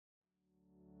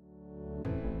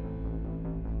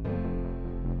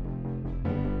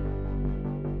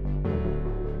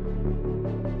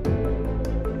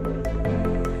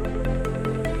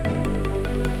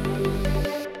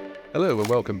Hello and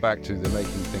welcome back to the Making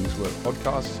Things Work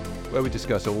podcast, where we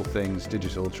discuss all things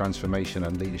digital transformation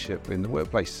and leadership in the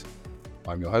workplace.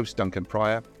 I'm your host, Duncan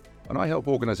Prior, and I help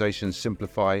organizations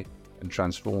simplify and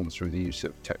transform through the use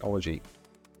of technology.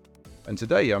 And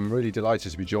today I'm really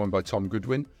delighted to be joined by Tom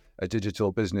Goodwin, a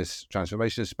digital business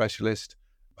transformation specialist,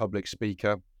 public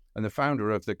speaker, and the founder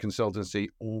of the consultancy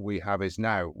All We Have Is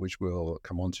Now, which we'll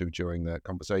come on to during the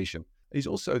conversation. He's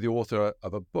also the author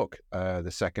of a book, the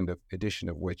second edition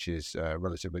of which is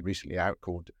relatively recently out,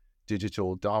 called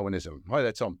Digital Darwinism. Hi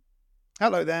there, Tom.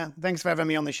 Hello there. Thanks for having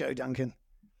me on the show, Duncan.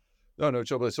 No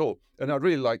trouble at all. And I'd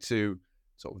really like to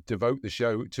sort of devote the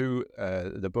show to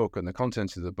the book and the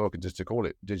contents of the book, and just to call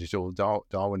it Digital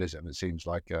Darwinism. It seems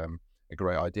like a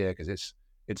great idea because it's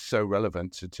so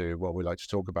relevant to what we like to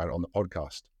talk about on the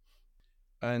podcast.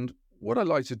 And what I'd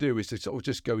like to do is to sort of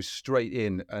just go straight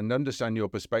in and understand your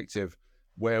perspective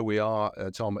where we are,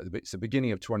 Tom. It's the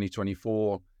beginning of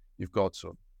 2024. You've got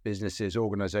sort of businesses,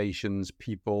 organizations,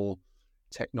 people,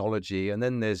 technology, and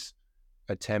then there's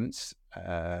attempts,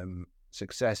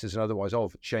 successes and otherwise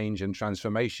of change and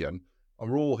transformation.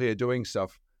 And we're all here doing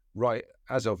stuff right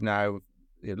as of now.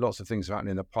 Lots of things have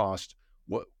happened in the past.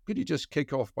 What could you just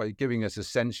kick off by giving us a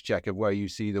sense check of where you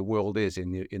see the world is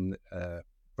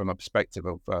from a perspective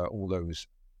of all those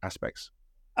aspects?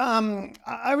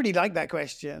 I really like that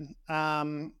question.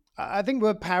 I think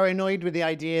we're paranoid with the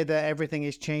idea that everything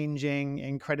is changing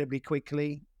incredibly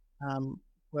quickly.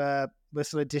 We're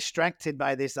sort of distracted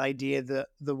by this idea that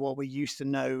what we used to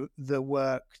know that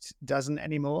worked doesn't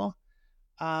anymore.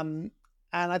 And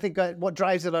I think what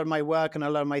drives a lot of my work and a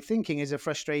lot of my thinking is a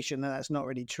frustration that that's not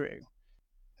really true.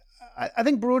 I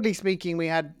think broadly speaking, we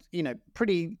had,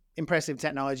 pretty impressive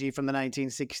technology from the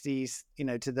 1960s,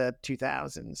 to the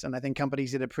 2000s. And I think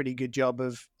companies did a pretty good job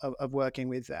of working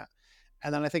with that.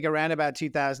 And then I think around about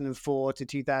 2004 to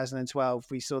 2012,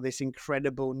 we saw this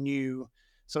incredible new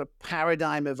sort of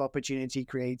paradigm of opportunity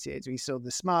created. We saw the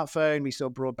smartphone, we saw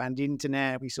broadband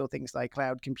internet, we saw things like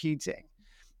cloud computing.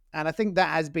 And I think that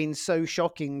has been so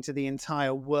shocking to the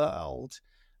entire world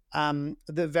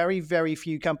that very, very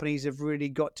few companies have really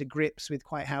got to grips with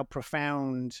quite how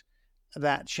profound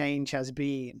that change has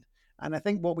been. And I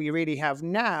think what we really have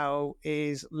now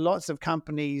is lots of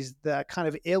companies that are kind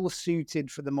of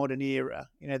ill-suited for the modern era.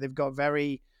 They've got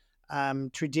very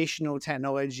traditional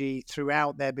technology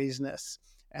throughout their business,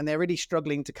 and they're really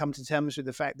struggling to come to terms with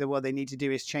the fact that what they need to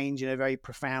do is change in a very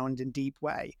profound and deep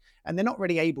way. And they're not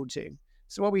really able to.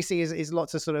 So what we see is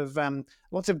lots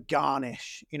of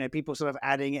garnish, people sort of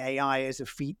adding AI as a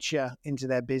feature into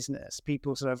their business,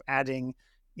 people sort of adding,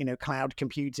 cloud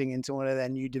computing into one of their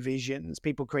new divisions,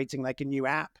 people creating like a new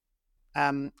app.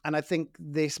 And I think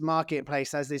this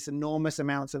marketplace has this enormous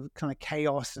amounts of kind of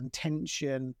chaos and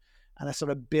tension and a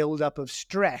sort of buildup of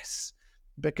stress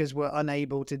because we're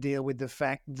unable to deal with the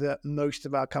fact that most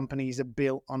of our companies are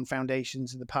built on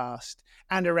foundations of the past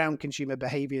and around consumer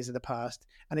behaviors of the past.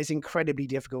 And it's incredibly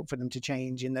difficult for them to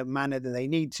change in the manner that they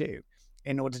need to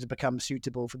in order to become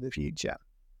suitable for the future.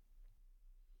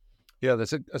 Yeah,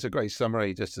 that's a great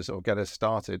summary just to sort of get us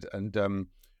started. And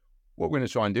what we're going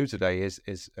to try and do today is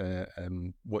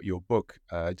what your book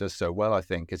does so well, I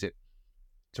think, is it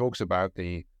talks about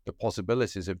the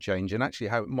possibilities of change and actually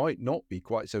how it might not be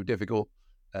quite so difficult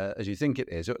as you think it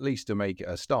is, or at least to make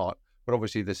a start. But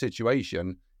obviously the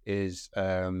situation is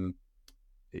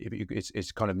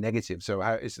it's kind of negative. So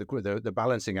how it's the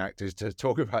balancing act is to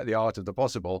talk about the art of the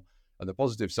possible and the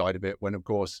positive side of it, when of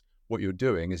course what you're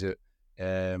doing is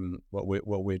what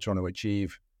we're trying to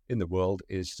achieve in the world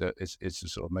is to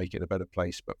sort of make it a better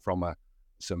place, but from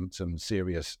some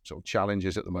serious sort of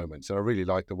challenges at the moment. So I really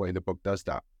like the way the book does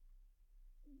that.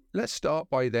 Let's start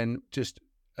by then just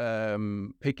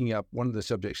picking up one of the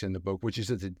subjects in the book, which is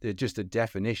just the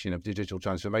definition of digital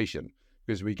transformation,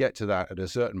 because we get to that at a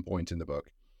certain point in the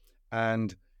book.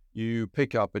 And you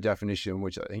pick up a definition,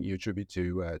 which I think you attribute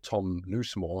to Tom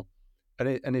Goodwin,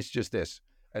 and it's just this.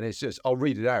 And it's just, I'll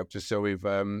read it out just so we've,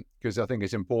 because I think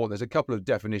it's important. There's a couple of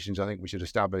definitions I think we should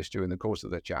establish during the course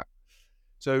of the chat.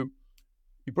 So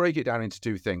you break it down into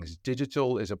two things.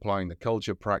 Digital is applying the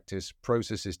culture, practice,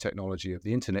 processes, technology of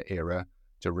the internet era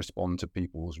to respond to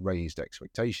people's raised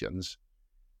expectations.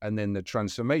 And then the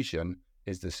transformation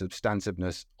is the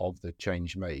substantiveness of the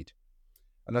change made.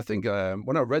 And I think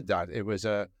when I read that, it was,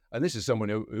 and this is someone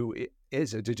who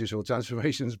is a digital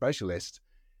transformation specialist,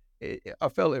 I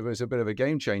felt it was a bit of a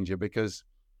game changer, because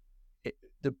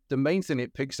the main thing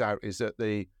it picks out is that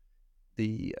the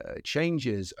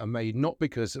changes are made not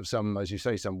because of some, as you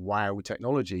say, some wow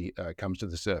technology comes to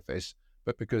the surface,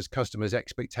 but because customers'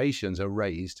 expectations are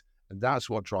raised. And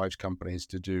that's what drives companies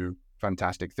to do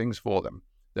fantastic things for them.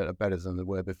 that are better than they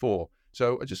were before.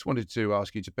 So I just wanted to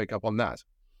ask you to pick up on that.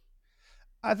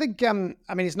 I think, I mean,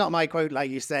 it's not my quote,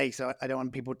 like you say, so I don't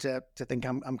want people to think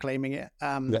I'm claiming it.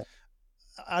 Yeah.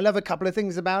 I love a couple of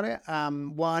things about it.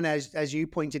 One, as you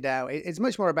pointed out, it's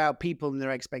much more about people and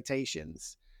their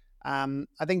expectations.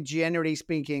 I think generally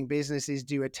speaking, businesses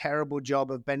do a terrible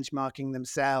job of benchmarking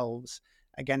themselves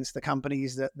against the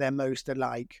companies that they're most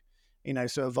alike.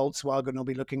 So a Volkswagen will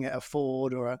be looking at a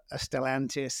Ford or a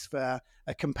Stellantis for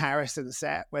a comparison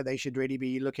set where they should really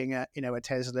be looking at, a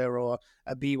Tesla or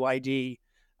a BYD.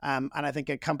 And I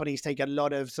think companies take a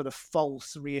lot of sort of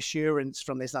false reassurance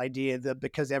from this idea that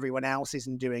because everyone else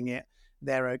isn't doing it,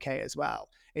 they're okay as well.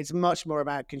 It's much more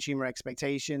about consumer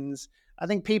expectations. I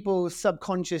think people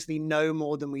subconsciously know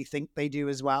more than we think they do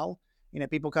as well.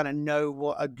 People kind of know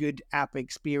what a good app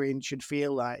experience should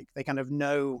feel like. They kind of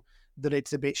know that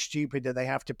it's a bit stupid that they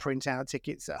have to print out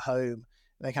tickets at home.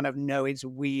 They kind of know it's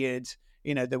weird,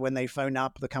 that when they phone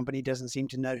up, the company doesn't seem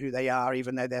to know who they are,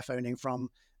 even though they're phoning from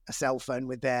a cell phone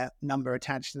with their number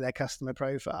attached to their customer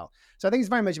profile. So I think it's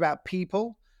very much about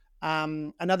people.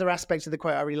 Another aspect of the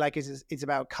quote I really like is it's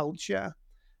about culture.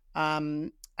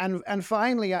 And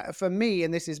finally, for me,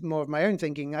 and this is more of my own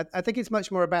thinking, I think it's much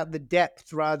more about the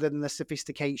depth rather than the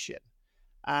sophistication.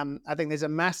 I think there's a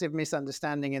massive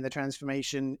misunderstanding in the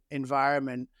transformation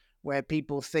environment where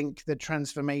people think the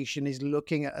transformation is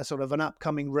looking at a sort of an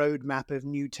upcoming roadmap of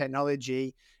new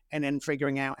technology and then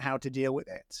figuring out how to deal with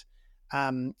it.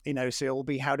 So it'll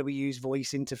be, how do we use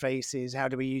voice interfaces? How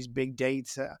do we use big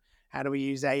data? How do we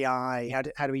use AI?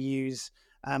 How do we use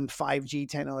 5G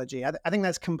technology? I think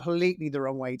that's completely the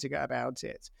wrong way to go about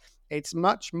it. It's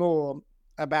much more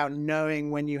about knowing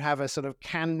when you have a sort of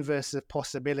canvas of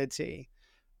possibility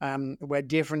where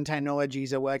different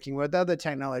technologies are working with other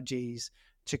technologies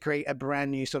to create a brand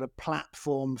new sort of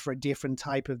platform for a different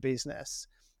type of business.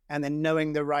 And then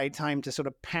knowing the right time to sort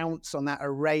of pounce on that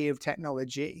array of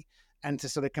technology and to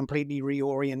sort of completely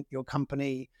reorient your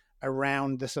company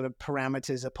around the sort of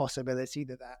parameters of possibility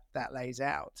that lays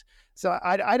out. So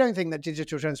I don't think that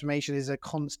digital transformation is a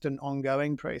constant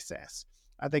ongoing process.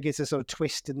 I think it's a sort of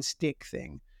twist and stick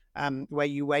thing where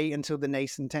you wait until the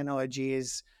nascent technology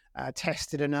is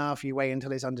tested enough, you wait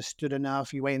until it's understood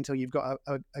enough, you wait until you've got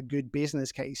a good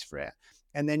business case for it,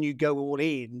 and then you go all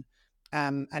in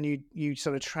and you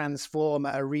sort of transform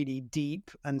at a really deep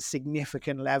and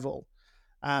significant level.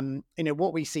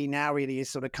 What we see now really is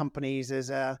sort of companies as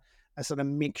a sort of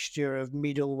mixture of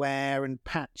middleware and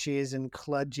patches and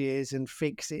kludges and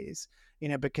fixes,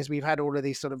 because we've had all of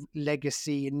these sort of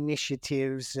legacy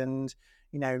initiatives and,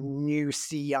 new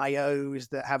CIOs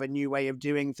that have a new way of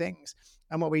doing things.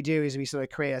 And what we do is we sort of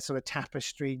create a sort of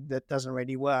tapestry that doesn't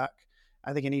really work.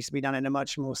 I think it needs to be done in a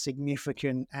much more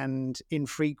significant and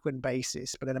infrequent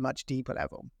basis, but at a much deeper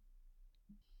level.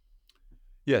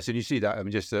 Yes, and you see that. I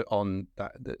mean, just on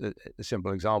that, the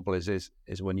simple example is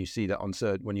when you see that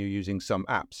when you're using some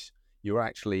apps, you're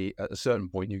actually at a certain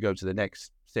point you go to the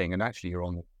next thing, and actually you're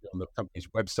on the company's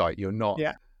website. You're not.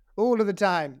 Yeah, all of the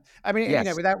time. I mean,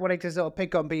 Yes. without wanting to sort of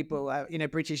pick on people,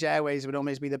 British Airways would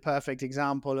almost be the perfect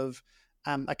example of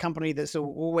a company that's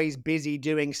always busy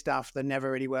doing stuff that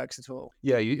never really works at all.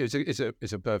 Yeah,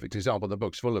 it's a perfect example. The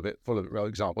book's full of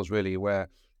examples really where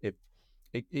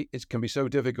it can be so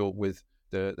difficult with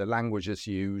the language that's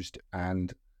used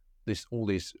and all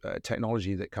this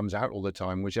technology that comes out all the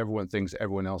time, which everyone thinks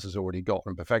everyone else has already got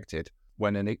and perfected.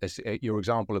 When your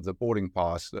example of the boarding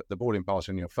pass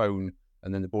on your phone,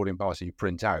 and then the boarding pass that you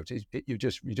print out, you're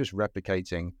just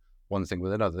replicating one thing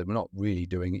with another. We're not really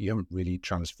doing it. You haven't really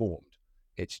transformed.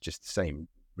 It's just the same,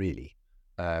 really.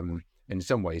 In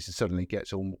some ways, it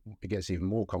gets even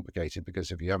more complicated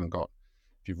because if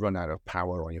you've run out of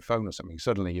power on your phone or something,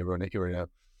 suddenly you're in a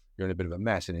bit of a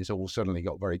mess, and it's all suddenly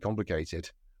got very complicated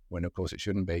when, of course, it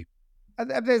shouldn't be.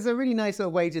 There's a really nice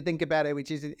way to think about it, which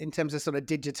is in terms of sort of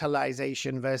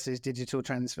digitalization versus digital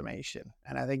transformation.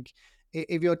 And I think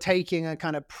if you're taking a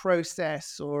kind of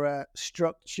process or a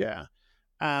structure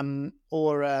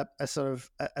or a sort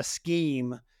of a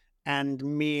scheme and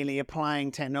merely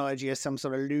applying technology as some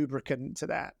sort of lubricant to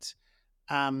that,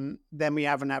 then we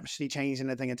haven't actually changed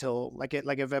anything at all. Like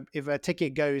if a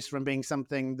ticket goes from being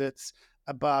something that's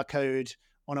a barcode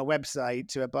on a website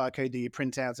to a barcode that you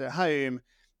print out at home,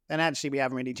 then actually we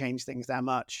haven't really changed things that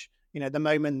much. The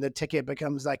moment the ticket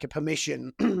becomes like a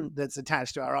permission that's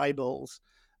attached to our eyeballs,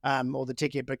 or the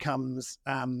ticket becomes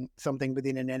something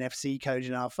within an NFC code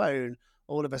in our phone,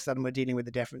 all of a sudden we're dealing with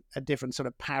a different sort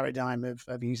of paradigm of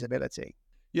usability.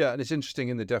 Yeah, and it's interesting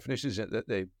in the definitions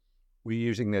that we're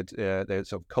using the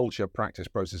sort of culture, practice,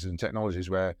 processes, and technologies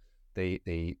where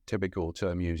the typical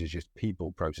term used is just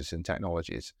people, process, and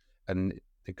technologies, and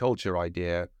the culture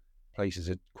idea places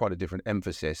quite a different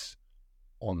emphasis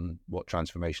on what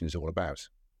transformation is all about.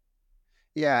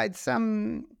 Yeah,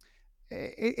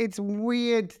 it's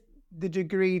weird the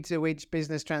degree to which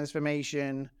business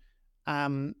transformation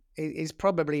is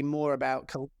probably more about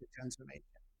culture transformation.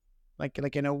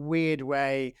 Like in a weird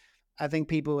way, I think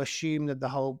people assume that the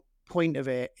whole point of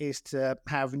it is to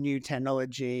have new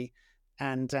technology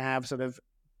and to have sort of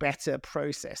better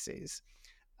processes.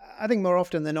 I think more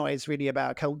often than not, it's really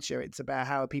about culture. It's about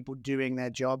how are people doing their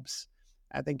jobs.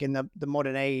 I think in the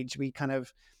modern age, we kind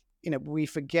of, we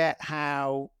forget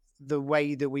how the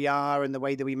way that we are and the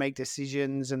way that we make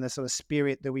decisions and the sort of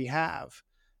spirit that we have.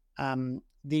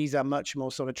 These are much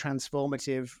more sort of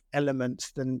transformative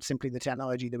elements than simply the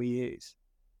technology that we use.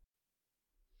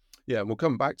 Yeah, and we'll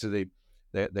come back to the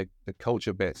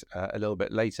culture bit a little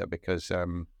bit later because,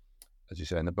 as you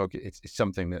say in the book, it's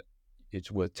something that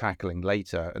it's worth tackling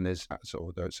later. And there's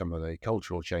sort of some of the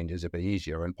cultural changes a bit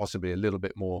easier and possibly a little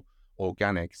bit more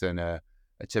organic than a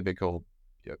typical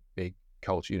big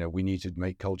culture. We need to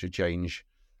make culture change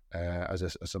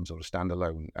as some sort of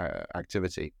standalone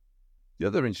activity. The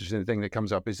other interesting thing that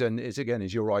comes up is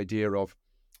your idea of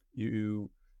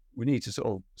we need to sort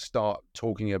of start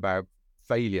talking about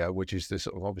failure, which is the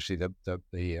sort of obviously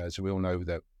the as we all know,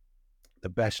 the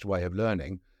best way of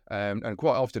learning, and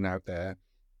quite often out there,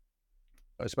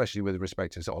 especially with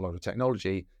respect to sort of a lot of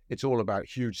technology, it's all about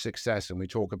huge success, and we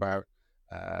talk about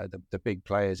the big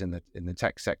players in the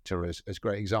tech sector as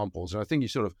great examples. And I think you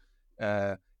sort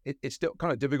of it's still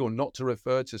kind of difficult not to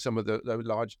refer to some of the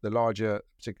larger,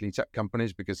 particularly tech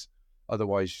companies, because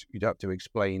otherwise you'd have to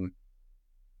explain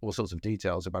all sorts of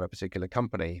details about a particular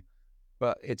company.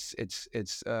 But it's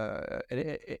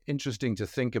interesting to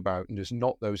think about and just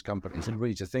not those companies, and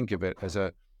really to think of it as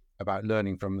about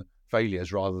learning from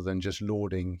failures rather than just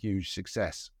lauding huge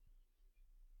success.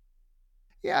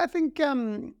 Yeah, I think.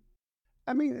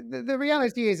 I mean, the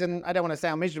reality is, and I don't want to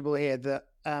sound miserable here, that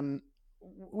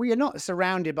we are not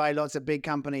surrounded by lots of big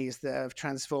companies that have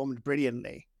transformed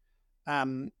brilliantly.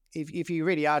 If you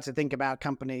really are to think about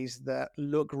companies that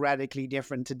look radically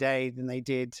different today than they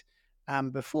did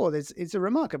before, it's a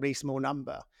remarkably small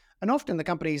number. And often the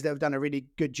companies that have done a really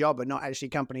good job are not actually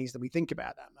companies that we think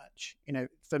about that much.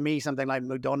 For me, something like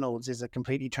McDonald's is a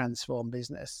completely transformed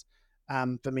business.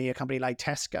 For me, a company like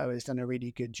Tesco has done a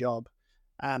really good job.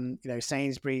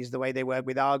 Sainsbury's, the way they work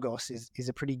with Argos is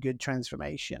a pretty good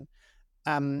transformation.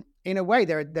 In a way,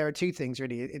 there are two things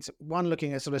really. It's one,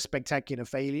 looking at sort of spectacular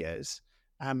failures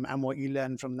and what you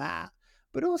learn from that,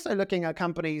 but also looking at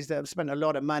companies that have spent a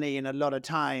lot of money and a lot of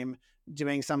time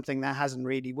doing something that hasn't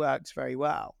really worked very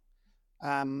well.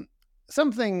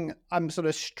 Something I'm sort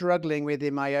of struggling with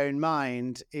in my own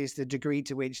mind is the degree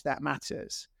to which that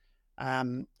matters.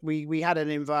 We had an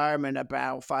environment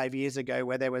about 5 years ago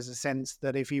where there was a sense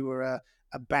that if you were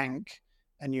a bank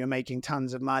and you were making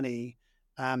tons of money,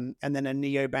 and then a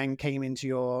neobank came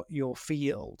into your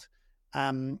field,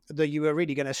 that you were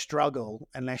really going to struggle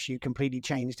unless you completely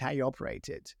changed how you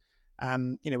operated.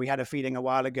 We had a feeling a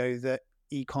while ago that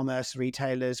e-commerce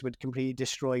retailers would completely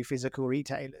destroy physical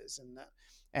retailers, and that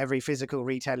every physical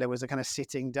retailer was a kind of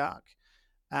sitting duck.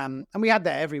 And we had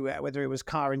that everywhere, whether it was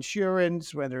car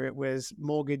insurance, whether it was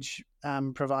mortgage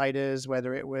providers,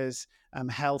 whether it was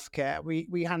healthcare.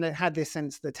 We had this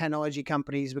sense that technology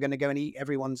companies were going to go and eat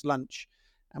everyone's lunch.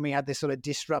 And we had this sort of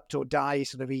disrupt or die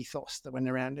sort of ethos that went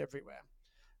around everywhere.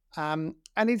 And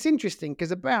it's interesting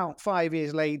because about 5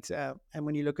 years later, and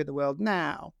when you look at the world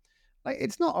now,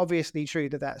 it's not obviously true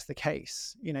that that's the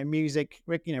case. Music,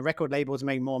 record labels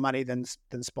make more money than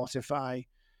Spotify.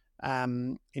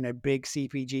 Big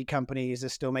CPG companies are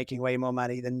still making way more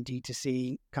money than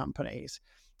D2C companies.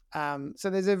 So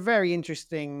there's a very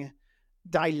interesting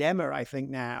dilemma, I think,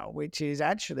 now, which is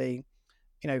actually,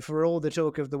 for all the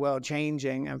talk of the world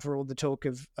changing and for all the talk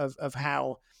of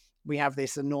how we have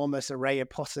this enormous array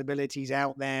of possibilities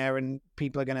out there and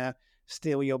people are going to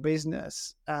steal your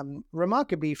business,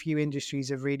 remarkably few industries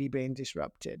have really been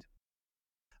disrupted.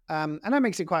 And that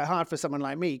makes it quite hard for someone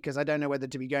like me, because I don't know whether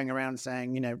to be going around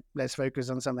saying, let's focus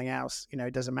on something else.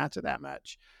 It doesn't matter that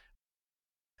much.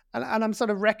 And I'm sort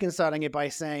of reconciling it by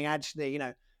saying, actually,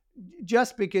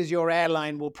 just because your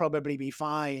airline will probably be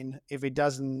fine if it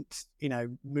doesn't,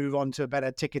 move on to a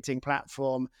better ticketing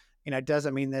platform,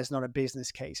 doesn't mean there's not a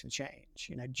business case for change.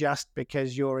 Just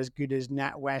because you're as good as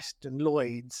NatWest and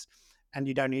Lloyd's and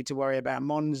you don't need to worry about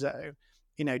Monzo,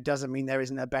 doesn't mean there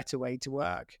isn't a better way to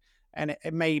work. And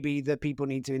it may be that people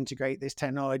need to integrate this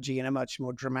technology in a much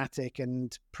more dramatic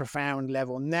and profound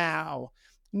level now,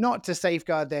 not to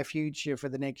safeguard their future for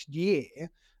the next year,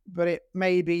 but it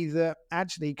may be that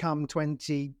actually come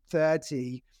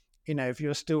 2030, if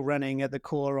you're still running at the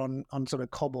core on sort of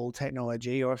COBOL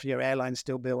technology, or if your airline's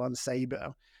still built on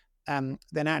Sabre,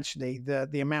 then actually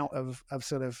the amount of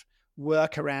sort of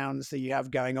workarounds that you have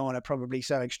going on are probably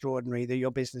so extraordinary that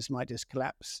your business might just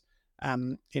collapse,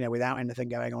 without anything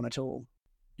going on at all.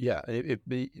 Yeah,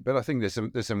 but I think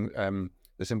there's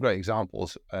some great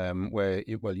examples where,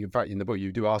 in fact, in the book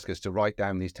you do ask us to write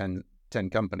down these 10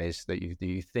 companies that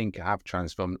you think have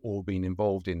transformed or been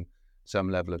involved in some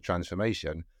level of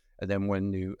transformation, and then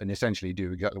when you essentially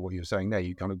do exactly what you're saying there,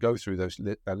 you kind of go through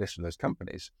that list of those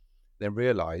companies, then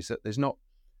realize that there's not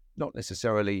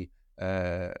necessarily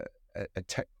a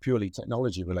purely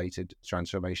technology related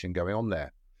transformation going on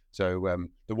there. So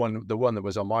the one that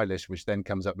was on my list, which then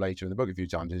comes up later in the book a few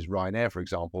times, is Ryanair, for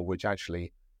example, which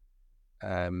actually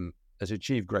has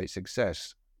achieved great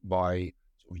success by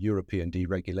sort of European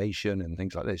deregulation and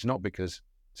things like this. Not because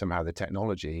somehow the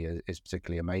technology is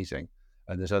particularly amazing.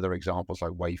 And there's other examples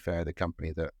like Wayfair, the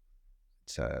company that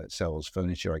sells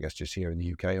furniture, I guess, just here in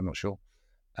the UK, I'm not sure.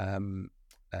 And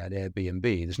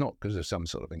Airbnb, it's not because of some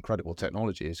sort of incredible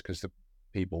technology, it's because the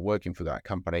people working for that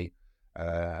company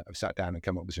have sat down and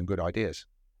come up with some good ideas.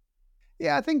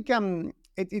 Yeah, I think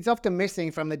it's often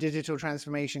missing from the digital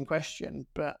transformation question,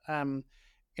 but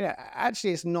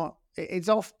actually it's not. It's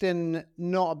often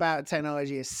not about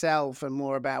technology itself, and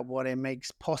more about what it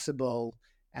makes possible,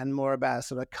 and more about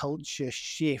sort of culture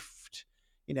shift.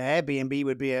 Airbnb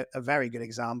would be a very good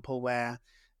example where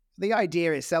the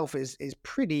idea itself is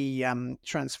pretty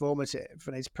transformative,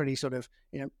 and it's pretty sort of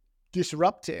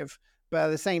disruptive. But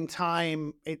at the same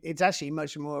time, it's actually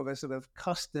much more of a sort of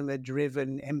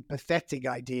customer-driven, empathetic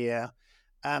idea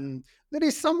that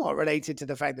is somewhat related to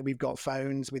the fact that we've got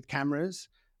phones with cameras.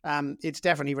 It's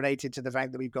definitely related to the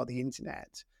fact that we've got the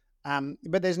internet.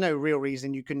 But there's no real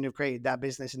reason you couldn't have created that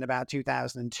business in about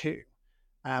 2002.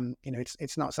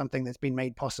 It's not something that's been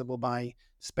made possible by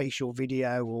spatial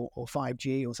video or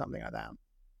 5G or something like that.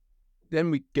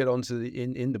 Then we get on to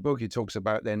in the book, it talks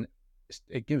about then,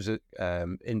 it gives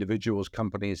individuals,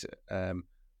 companies, a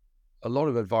lot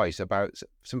of advice about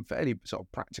some fairly sort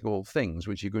of practical things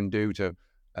which you can do to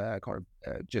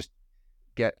just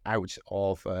get out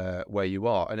of where you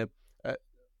are. And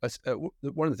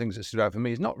one of the things that stood out for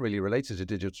me is not really related to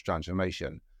digital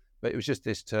transformation, but it was just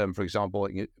this term, for example,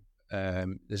 I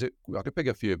could pick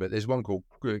a few, but there's one called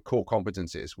core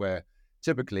competencies, where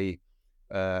typically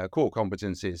core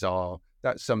competencies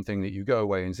that's something that you go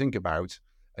away and think about.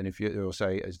 And if you'll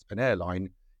say, as an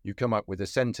airline, you come up with a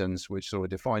sentence which sort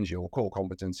of defines your core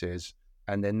competencies,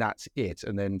 and then that's it,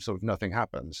 and then sort of nothing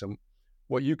happens. And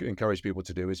what you can encourage people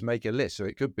to do is make a list. So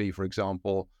it could be, for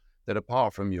example, that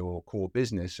apart from your core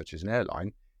business, such as an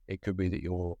airline, it could be that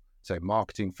your, say,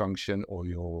 marketing function or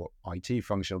your IT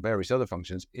function or various other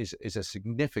functions is a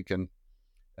significant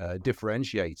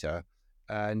differentiator,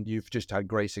 and you've just had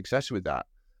great success with that.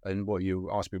 And what you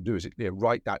ask people to do is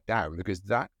write that down, because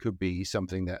that could be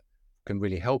something that can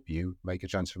really help you make a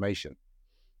transformation.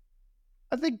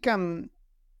 I think,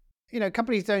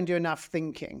 companies don't do enough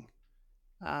thinking.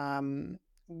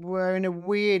 We're in a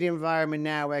weird environment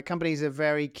now where companies are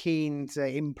very keen to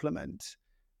implement.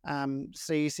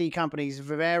 So you see companies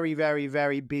very, very,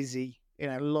 very busy,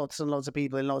 lots and lots of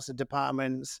people in lots of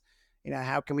departments.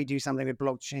 How can we do something with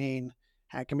blockchain?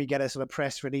 How can we get a sort of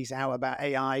press release out about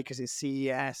AI because it's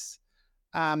CES?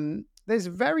 There's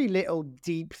very little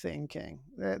deep thinking.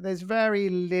 There's very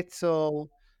little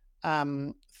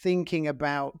thinking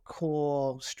about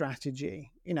core strategy.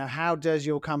 How does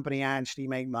your company actually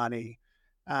make money?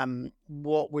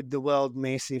 What would the world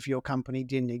miss if your company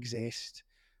didn't exist?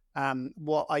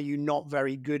 What are you not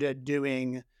very good at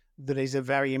doing that is a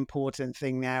very important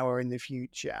thing now or in the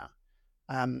future?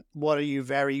 What are you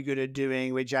very good at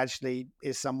doing which actually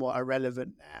is somewhat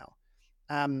irrelevant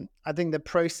now? I think the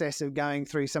process of going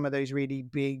through some of those really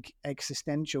big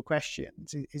existential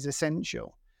questions is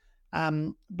essential.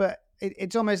 But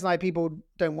it's almost like people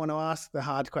don't want to ask the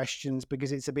hard questions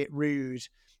because it's a bit rude,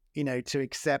 to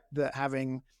accept that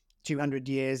having 200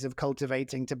 years of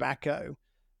cultivating tobacco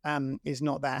is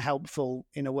not that helpful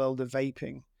in a world of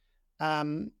vaping.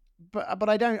 But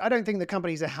I don't think the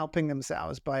companies are helping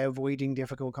themselves by avoiding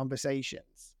difficult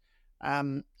conversations.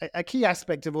 A key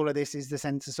aspect of all of this is the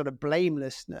sense of sort of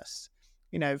blamelessness.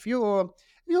 If you're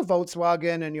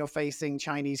Volkswagen and you're facing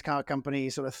Chinese car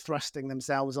companies sort of thrusting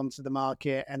themselves onto the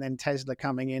market, and then Tesla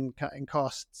coming in cutting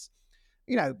costs,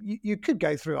 you could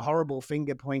go through a horrible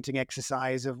finger pointing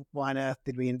exercise of why on earth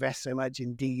did we invest so much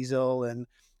in diesel and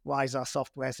why is our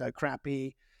software so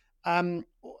crappy?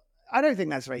 I don't think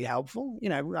that's very helpful.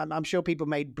 I'm sure people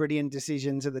made brilliant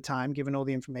decisions at the time, given all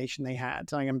the information they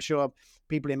had. I'm sure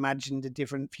people imagined a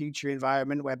different future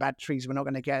environment where batteries were not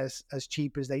going to get as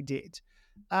cheap as they did.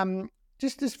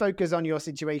 Just focus on your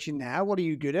situation now. What are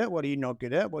you good at? What are you not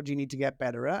good at? What do you need to get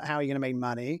better at? How are you going to make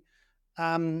money?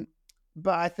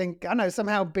 But I think,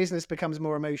 somehow business becomes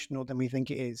more emotional than we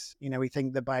think it is. We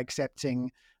think that by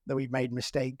accepting that we've made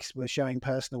mistakes, we're showing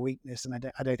personal weakness. And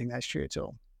I don't think that's true at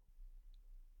all.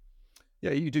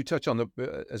 Yeah, you do touch on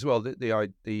as well,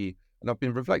 the and I've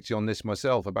been reflecting on this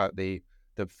myself about the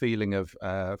feeling of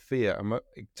fear. And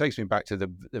it takes me back to the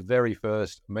very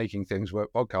first Making Things Work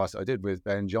podcast I did with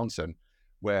Ben Johnson,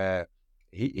 where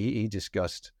he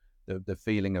discussed the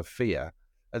feeling of fear.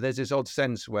 And there's this odd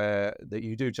sense that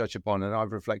you do touch upon, and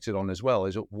I've reflected on as well,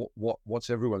 is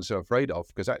what's everyone so afraid of?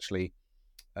 Because actually,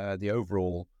 the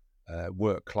overall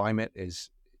work climate is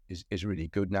really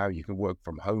good now. You can work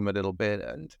from home a little bit,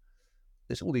 and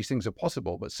there's all these things are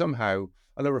possible. But somehow,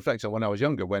 and I reflect on when I was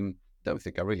younger, when I don't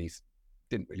think I really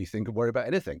didn't really think or worry about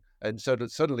anything, and so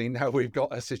that suddenly now we've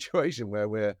got a situation where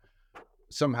we're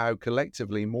somehow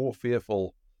collectively more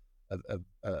fearful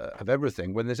of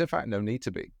everything, when there's in fact no need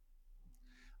to be.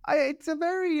 It's a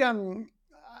very I'm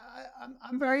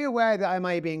very aware that I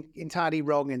may be entirely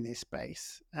wrong in this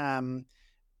space. The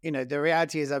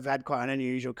reality is I've had quite an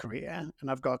unusual career,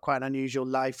 and I've got quite an unusual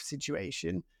life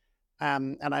situation,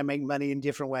 and I make money in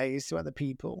different ways to other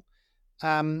people.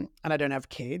 And I don't have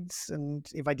kids, and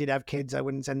if I did have kids, I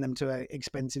wouldn't send them to an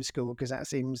expensive school because that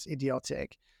seems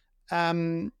idiotic.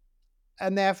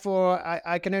 And therefore,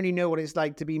 I can only know what it's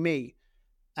like to be me.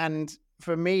 And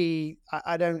for me,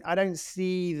 I don't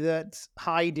see that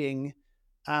hiding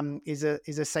is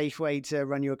a safe way to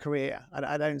run your career.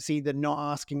 I don't see that not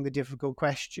asking the difficult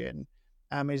question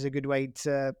is a good way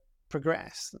to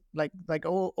progress. Like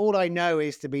all I know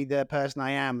is to be the person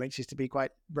I am, which is to be quite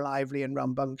lively and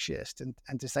rambunctious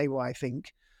and to say what I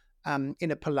think in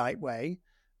a polite way.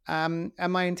 And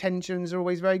my intentions are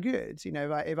always very good.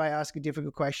 If I ask a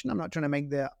difficult question, I'm not trying to make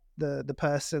the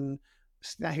person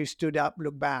who stood up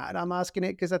look bad. I'm asking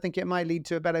it because I think it might lead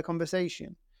to a better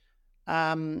conversation.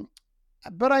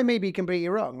 But I may be completely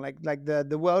wrong. Like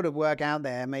the world of work out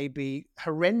there may be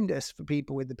horrendous for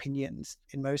people with opinions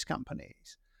in most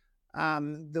companies.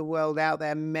 The world out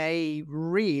there may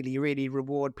really, really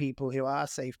reward people who are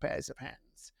safe pairs of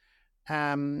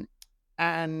hands.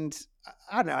 And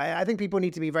I don't know, I think people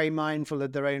need to be very mindful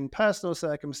of their own personal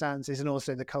circumstances and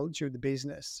also the culture of the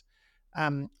business.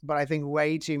 But I think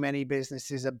way too many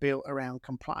businesses are built around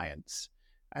compliance.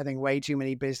 I think way too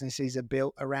many businesses are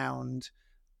built around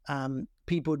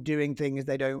people doing things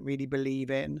they don't really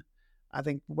believe in. I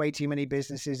think way too many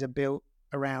businesses are built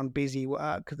around busy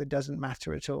work that doesn't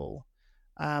matter at all.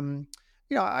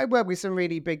 I work with some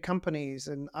really big companies,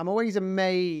 and I'm always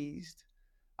amazed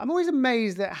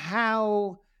at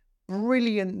how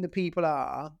brilliant the people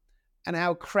are and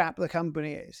how crap the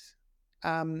company is.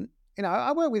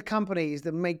 I work with companies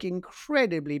that make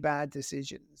incredibly bad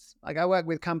decisions. Like I work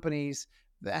with companies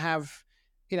that have,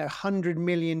 $100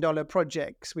 million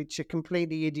projects, which are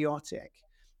completely idiotic.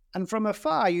 And from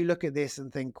afar, you look at this and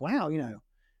think, wow,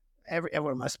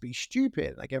 everyone must be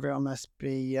stupid. Like everyone must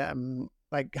be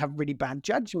have really bad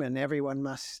judgment. Everyone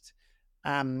must,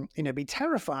 be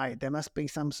terrified. There must be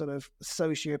some sort of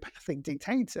sociopathic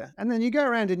dictator. And then you go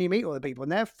around and you meet all the people,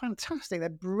 and they're fantastic. They're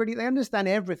brilliant. They understand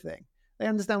everything. They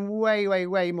understand way, way,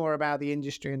 way more about the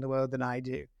industry and the world than I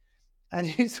do.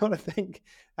 And you sort of think,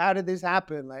 how did this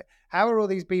happen? Like, how are all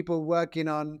these people working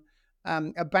on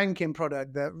a banking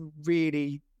product that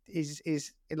really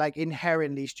is like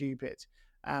inherently stupid?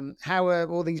 How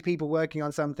are all these people working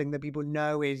on something that people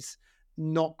know is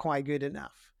not quite good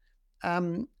enough?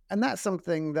 And that's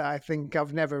something that I think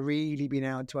I've never really been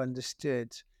able to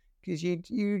understood. Because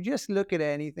you just look at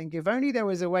it and you think, if only there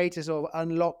was a way to sort of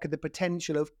unlock the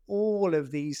potential of all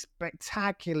of these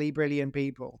spectacularly brilliant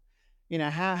people.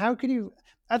 How could you?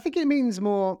 I think it means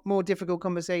more difficult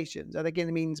conversations. I think it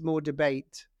means more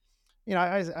debate.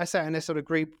 I sat in a sort of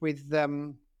group with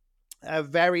a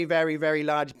very, very, very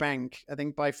large bank. I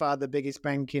think by far the biggest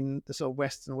bank in the sort of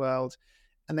Western world,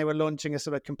 and they were launching a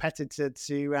sort of competitor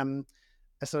to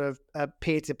a sort of a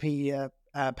peer-to-peer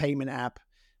payment app.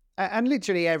 And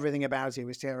literally everything about it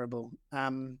was terrible.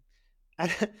 And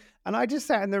I just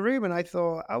sat in the room and I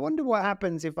thought, I wonder what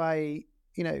happens if I,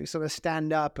 sort of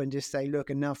stand up and just say, look,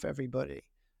 enough, everybody.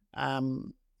 We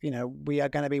are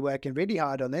going to be working really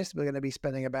hard on this. We're going to be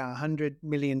spending about $100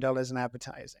 million in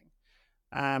advertising.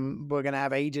 We're going to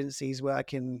have agencies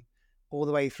working all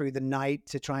the way through the night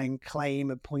to try and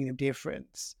claim a point of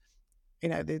difference.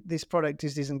 this product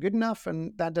isn't good enough,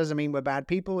 and that doesn't mean we're bad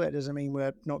people. It doesn't mean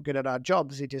we're not good at our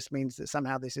jobs. It just means that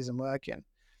somehow this isn't working.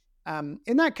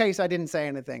 In that case, I didn't say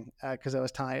anything because I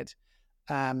was tired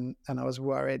and I was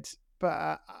worried.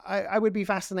 But I would be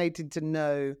fascinated to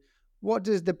know, what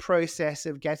does the process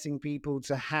of getting people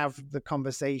to have the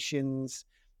conversations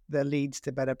that leads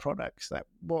to better products?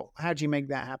 How do you make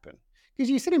that happen? Because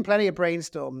you sit in plenty of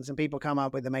brainstorms and people come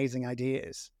up with amazing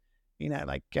ideas.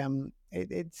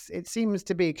 It seems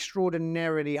to be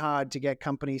extraordinarily hard to get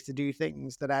companies to do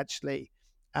things that actually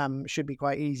should be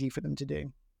quite easy for them to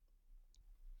do.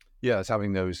 Yeah, it's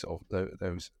having those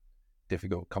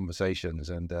difficult conversations.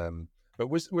 And but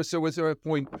was there a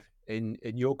point in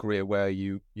your career where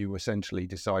you essentially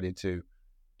decided to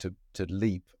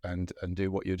leap and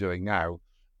do what you're doing now,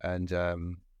 and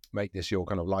make this your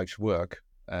kind of life's work?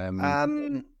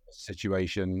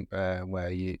 Situation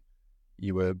where you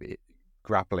were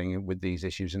grappling with these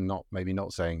issues and maybe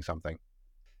not saying something?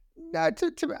 No,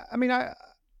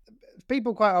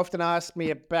 people quite often ask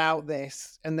me about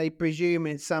this, and they presume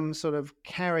it's some sort of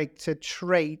character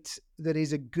trait that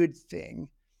is a good thing.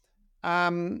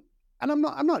 And I'm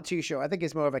not too sure. I think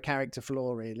it's more of a character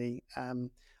flaw, really.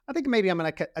 I think maybe I'm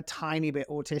like a tiny bit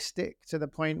autistic, to the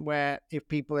point where if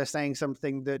people are saying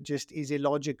something that just is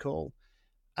illogical,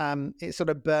 it sort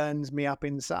of burns me up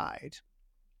inside.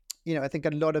 I think a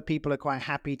lot of people are quite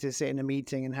happy to sit in a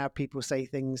meeting and have people say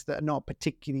things that are not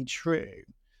particularly true.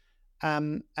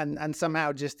 And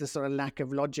somehow just the sort of lack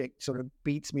of logic sort of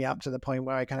beats me up to the point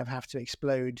where I kind of have to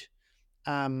explode.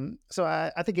 So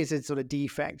I think it's a sort of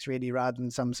defect, really, rather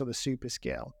than some sort of super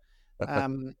skill.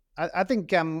 I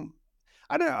think,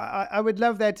 I don't know, I would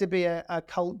love there to be a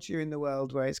culture in the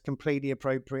world where it's completely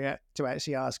appropriate to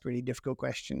actually ask really difficult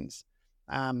questions.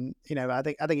 I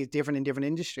think it's different in different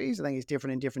industries. I think it's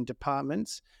different in different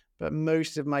departments. But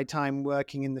most of my time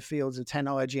working in the fields of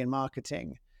technology and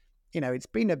marketing, it's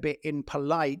been a bit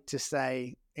impolite to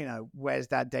say, where's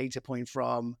that data point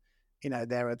from?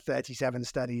 There are 37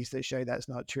 studies that show that's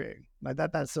not true. Like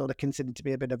that's sort of considered to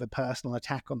be a bit of a personal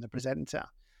attack on the presenter.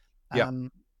 Yeah.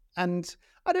 And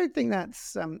I don't think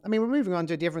that's, we're moving on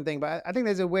to a different thing, but I think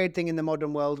there's a weird thing in the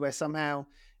modern world where somehow,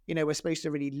 we're supposed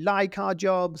to really like our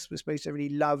jobs. We're supposed to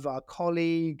really love our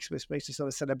colleagues. We're supposed to sort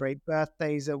of celebrate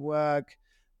birthdays at work.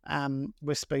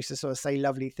 We're supposed to sort of say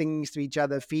lovely things to each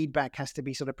other. Feedback has to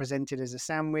be sort of presented as a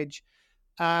sandwich.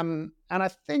 And I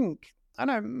think, I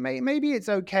don't know, maybe it's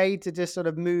okay to just sort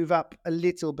of move up a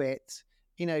little bit,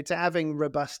 to having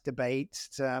robust debates,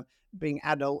 to being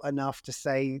adult enough to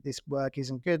say this work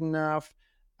isn't good enough,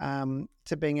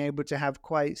 to being able to have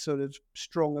quite sort of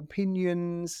strong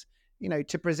opinions,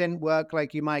 to present work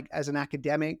like you might as an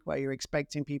academic, where you're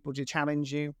expecting people to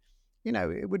challenge you.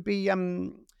 It would be,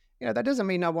 that doesn't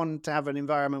mean I want to have an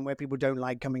environment where people don't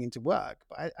like coming into work,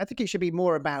 but I think it should be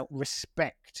more about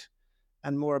respect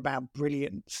and more about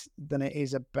brilliance than it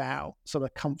is about sort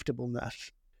of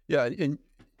comfortableness. Yeah, and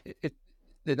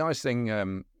the nice thing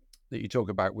that you talk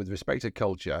about with respect to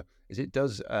culture is it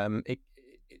does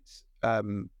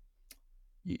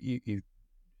you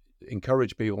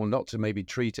encourage people not to maybe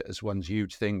treat it as one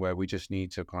huge thing where we just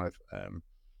need to kind of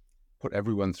put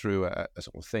everyone through a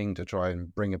sort of thing to try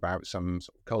and bring about some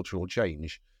sort of cultural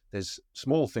change. There's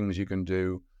small things you can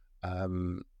do,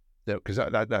 because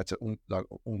that's like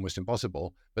almost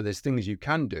impossible. But there's things you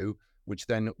can do which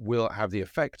then will have the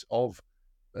effect of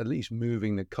at least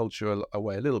moving the culture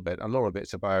away a little bit. And a lot of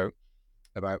it's about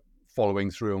following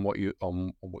through on what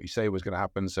you say was going to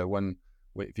happen. So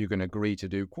if you can agree to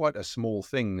do quite a small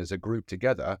thing as a group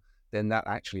together, then that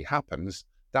actually happens.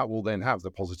 That will then have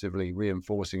the positively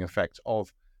reinforcing effect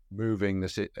of moving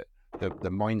the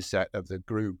mindset of the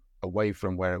group away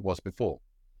from where it was before.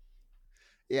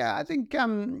 Yeah, I think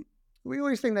we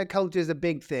always think that culture is a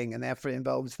big thing, and therefore it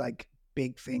involves like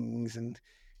big things, and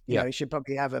it should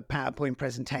probably have a PowerPoint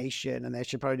presentation, and there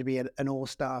should probably be an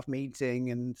all-staff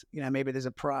meeting, and maybe there's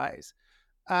a prize.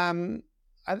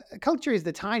 Culture is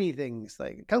the tiny things.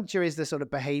 Like culture is the sort of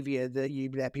behavior that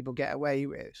you let people get away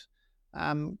with.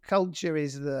 Culture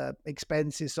is the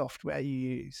expensive software you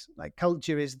use. Like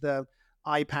culture is the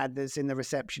iPad that's in the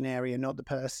reception area, not the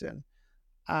person.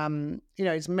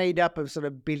 It's made up of sort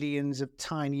of billions of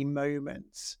tiny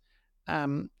moments.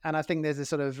 And I think there's a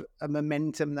sort of a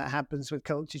momentum that happens with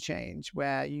culture change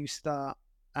where you start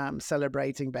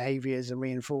celebrating behaviors and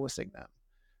reinforcing them.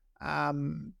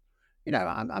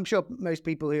 I'm sure most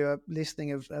people who are listening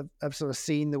have sort of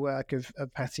seen the work of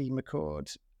Patty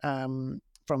McCord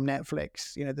from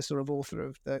Netflix, the sort of author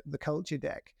of the culture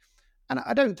deck. And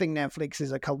I don't think Netflix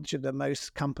is a culture that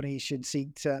most companies should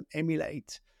seek to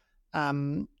emulate.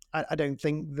 I don't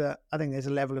think that, I think there's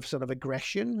a level of sort of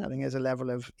aggression. I think there's a level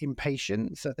of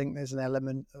impatience. I think there's an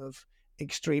element of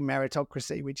extreme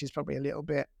meritocracy, which is probably a little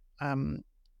bit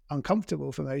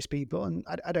uncomfortable for most people. And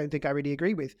I don't think I really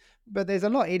agree with, but there's a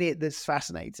lot in it that's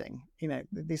fascinating.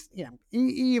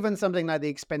 Even something like the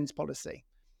expense policy.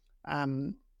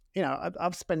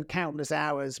 I've spent countless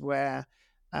hours where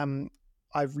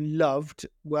I've loved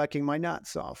working my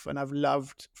nuts off, and I've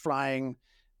loved flying,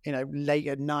 late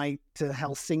at night to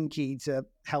Helsinki to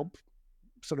help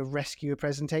sort of rescue a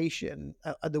presentation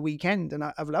at the weekend, and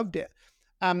I've loved it.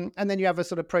 And then you have a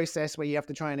sort of process where you have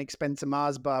to try and expense a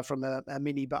Mars bar from a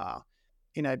mini bar,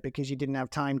 because you didn't have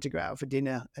time to go out for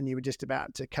dinner and you were just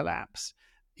about to collapse,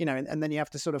 and then you have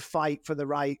to sort of fight for the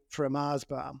right for a Mars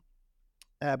bar,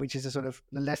 which is a sort of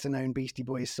lesser known Beastie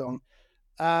Boys song.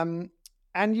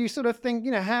 And you sort of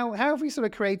think, how have we sort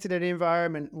of created an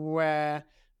environment where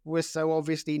we're so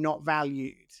obviously not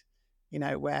valued,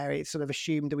 where it's sort of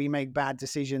assumed that we make bad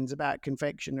decisions about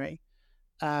confectionery.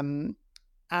 And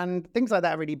things like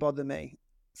that really bother me.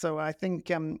 So I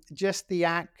think just the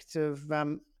act of,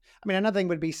 another thing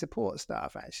would be support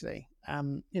staff, actually.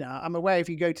 I'm aware if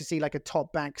you go to see like a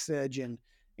top back surgeon,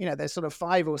 there's sort of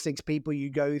 5 or 6 people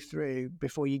you go through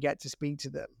before you get to speak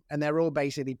to them. And they're all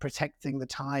basically protecting the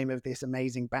time of this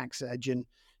amazing back surgeon,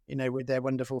 with their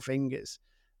wonderful fingers.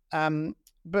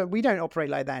 But we don't operate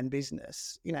like that in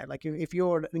business. Like if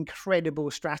you're an incredible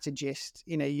strategist,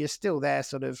 you're still there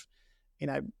sort of,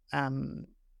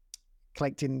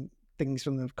 collecting things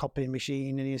from the copying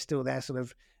machine, and you're still there sort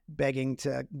of begging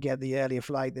to get the earlier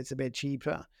flight that's a bit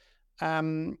cheaper.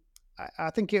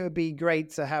 I think it would be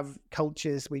great to have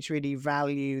cultures which really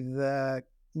value the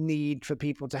need for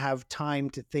people to have time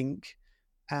to think,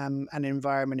 an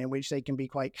environment in which they can be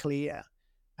quite clear,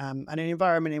 and an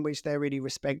environment in which they're really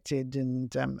respected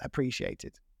and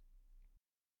appreciated.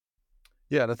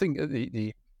 Yeah, and I think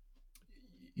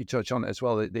you touch on it as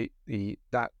well.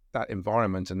 That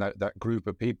environment and that group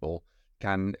of people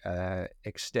can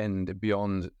extend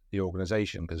beyond the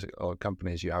organization, because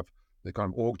companies, you have the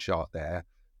kind of org chart there.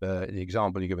 The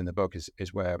example you give in the book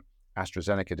is where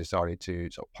AstraZeneca decided to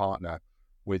sort of partner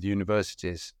with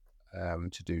universities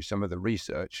to do some of the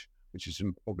research, which is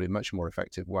probably a much more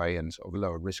effective way and sort of a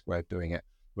lower risk way of doing it,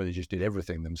 where they just did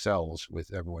everything themselves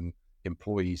with everyone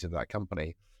employees of that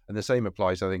company. And the same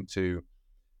applies, I think, to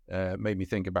made me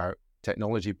think about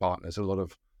technology partners. A lot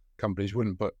of companies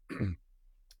wouldn't put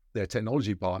their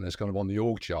technology partners kind of on the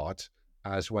org chart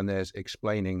as when there's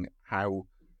explaining how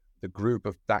that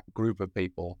group of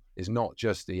people is not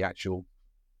just the actual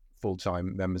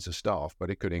full-time members of staff, but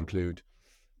it could include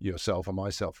yourself or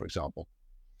myself, for example.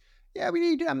 Yeah, we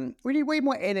need way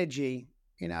more energy.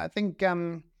 I think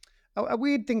a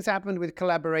weird thing's happened with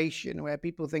collaboration, where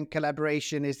people think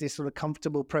collaboration is this sort of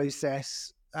comfortable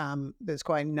process that's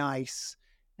quite nice,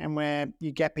 and where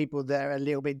you get people that are a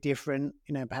little bit different.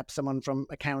 Perhaps someone from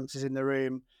accounts is in the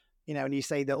room, and you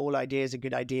say that all ideas are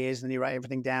good ideas, and you write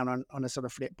everything down on a sort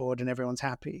of flipboard, and everyone's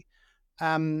happy.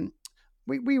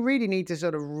 We really need to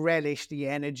sort of relish the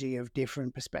energy of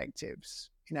different perspectives.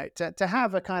 To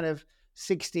have a kind of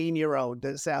 16-year-old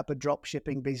that set up a drop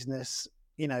shipping business,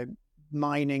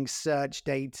 mining search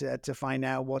data to find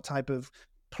out what type of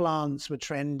plants were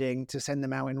trending to send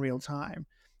them out in real time.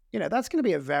 That's going to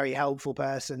be a very helpful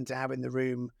person to have in the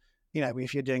room,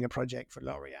 if you're doing a project for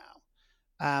L'Oreal.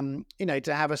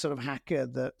 To have a sort of hacker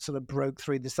that sort of broke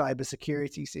through the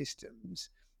cybersecurity systems,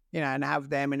 and have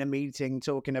them in a meeting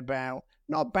talking about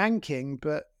not banking,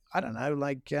 but I don't know,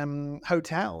 like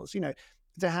hotels,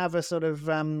 to have a sort of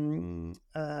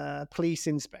police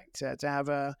inspector, to have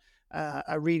a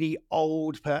really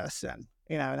old person,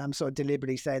 and I'm sort of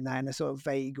deliberately saying that in a sort of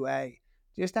vague way,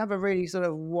 just have a really sort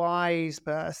of wise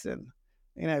person,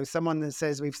 someone that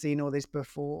says we've seen all this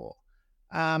before.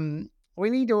 We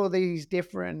need all these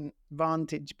different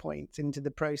vantage points into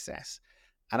the process.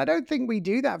 And I don't think we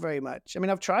do that very much.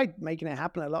 I've tried making it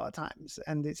happen a lot of times,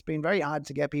 and it's been very hard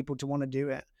to get people to want to do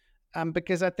it.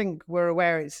 Because I think we're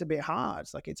aware it's a bit hard.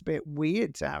 It's like, it's a bit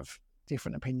weird to have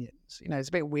different opinions. It's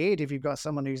a bit weird if you've got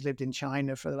someone who's lived in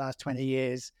China for the last 20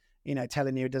 years,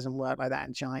 telling you it doesn't work like that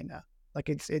in China. Like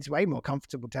it's way more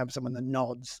comfortable to have someone that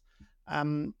nods.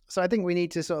 So I think we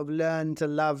need to sort of learn to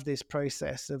love this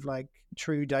process of like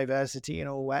true diversity in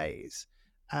all ways,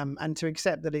 and to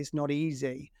accept that it's not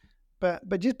easy.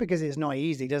 But just because it's not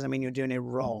easy doesn't mean you're doing it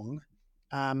wrong.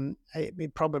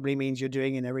 It probably means you're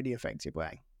doing it in a really effective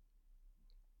way.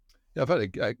 Yeah, I've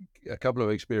had a couple of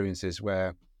experiences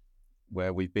where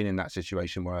we've been in that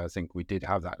situation where I think we did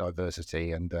have that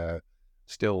diversity, and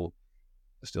still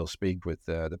speak with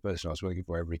the person I was working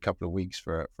for every couple of weeks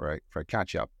for a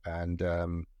catch up, and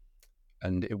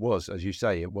And it was, as you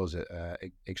say, it was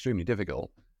extremely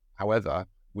difficult. However,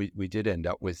 we did end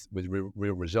up with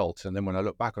real results. And then when I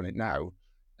look back on it now,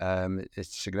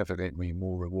 it's significantly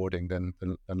more rewarding than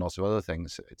lots of other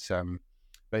things. It's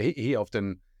but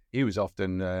he was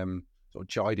often sort of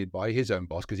chided by his own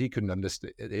boss because he couldn't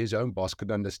understand. His own boss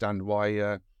couldn't understand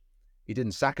why he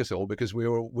didn't sack us all, because we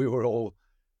were all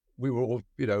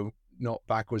not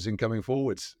backwards and coming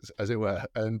forwards, as it were.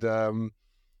 And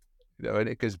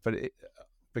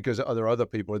because other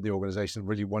people in the organization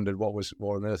really wondered what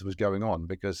on earth was going on,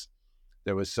 because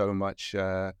there was so much,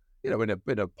 in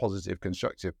a positive,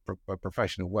 constructive,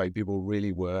 professional way, people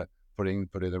really were putting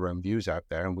their own views out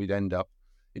there, and we'd end up.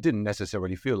 It didn't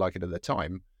necessarily feel like it at the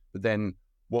time, but then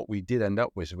what we did end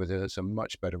up with was a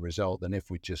much better result than if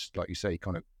we just, like you say,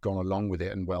 kind of gone along with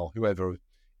it, and well, whoever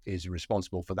is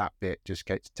responsible for that bit just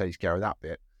takes care of that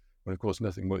bit. But of course,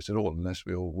 nothing works at all unless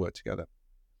we all work together.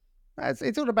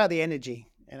 It's all about the energy,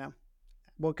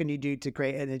 What can you do to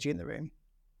create energy in the room?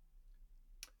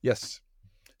 Yes.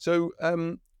 So,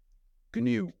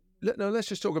 let's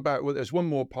just talk about, well, there's one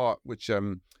more part, which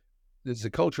there's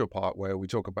a cultural part where we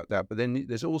talk about that, but then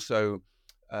there's also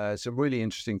some really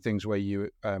interesting things where you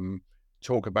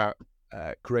talk about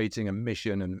creating a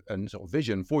mission and sort of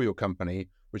vision for your company,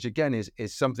 which again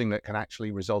is something that can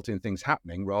actually result in things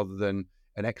happening rather than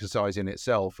an exercise in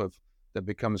itself that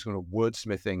becomes kind of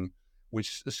wordsmithing,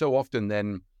 which so often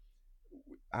then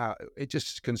it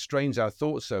just constrains our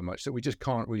thoughts so much that we just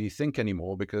can't really think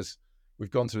anymore, because we've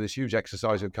gone through this huge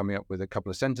exercise of coming up with a couple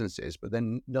of sentences, but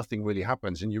then nothing really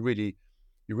happens, and you really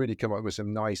come up with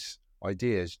some nice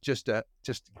ideas just to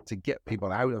get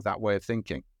people out of that way of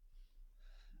thinking.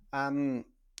 In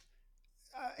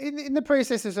the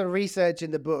process of sort of research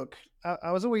in the book,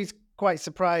 I was always quite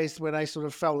surprised when I sort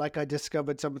of felt like I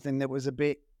discovered something that was a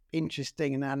bit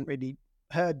interesting and I hadn't really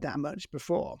heard that much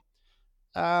before.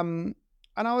 And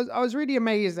I was really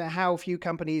amazed at how few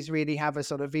companies really have a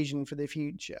sort of vision for the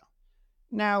future.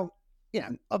 Now,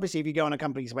 obviously, if you go on a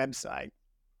company's website,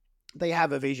 they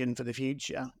have a vision for the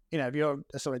future. If you're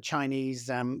a sort of Chinese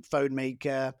phone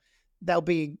maker, there'll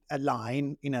be a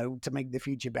line, to make the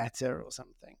future better or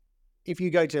something. If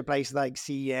you go to a place like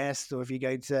CES, or if you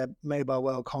go to Mobile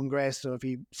World Congress, or if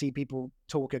you see people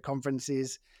talk at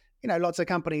conferences, lots of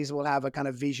companies will have a kind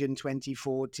of Vision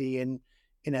 2040, and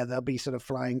there'll be sort of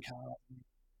flying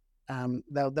cars.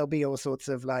 There'll be all sorts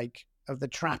of of the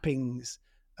trappings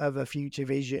of a future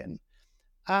vision.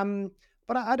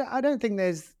 But I don't think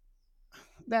there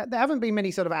haven't been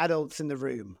many sort of adults in the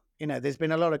room. There's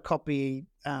been a lot of copy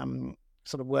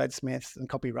sort of wordsmiths and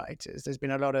copywriters. There's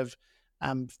been a lot of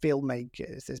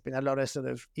filmmakers. There's been a lot of sort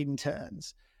of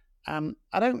interns. I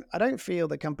don't feel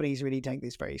that companies really take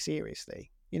this very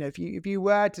seriously. If you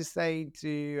were to say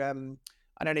to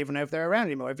I don't even know if they're around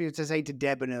anymore. If you were to say to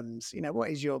Debenhams, what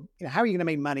is your, how are you going to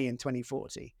make money in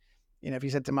 2040? If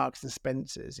you said to Marks and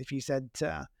Spencers, if you said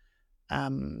to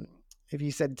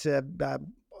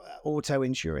auto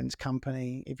insurance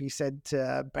company, if you said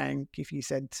to bank, if you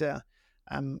said to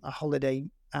a holiday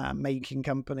making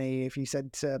company, if you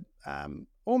said to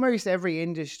almost every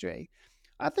industry,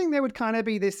 I think there would kind of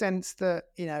be this sense that,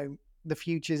 the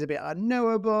future is a bit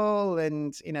unknowable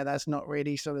and, that's not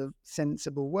really sort of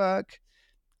sensible work.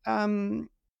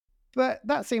 But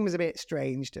that seems a bit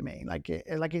strange to me.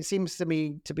 It seems to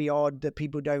me to be odd that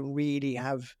people don't really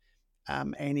have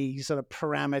any sort of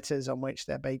parameters on which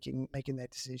they're making their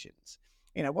decisions.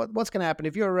 What's going to happen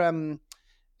if you're a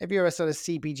sort of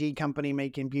CPG company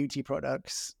making beauty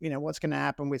products? What's going to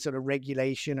happen with sort of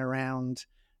regulation around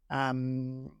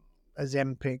Ozempic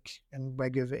and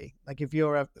Wegovy? If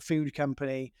you're a food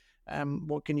company,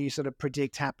 what can you sort of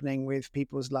predict happening with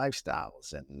people's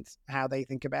lifestyles and how they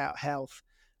think about health?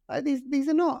 These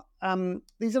are not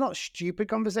stupid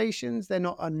conversations. They're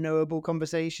not unknowable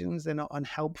conversations. They're not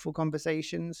unhelpful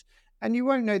conversations. And you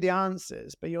won't know the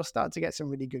answers, but you'll start to get some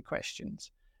really good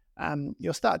questions.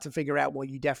 You'll start to figure out what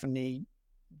you definitely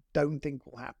don't think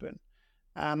will happen.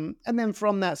 And then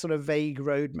from that sort of vague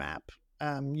roadmap,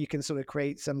 you can sort of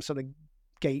create some sort of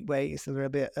gateways that are a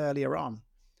bit earlier on.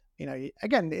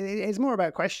 Again, it's more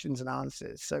about questions and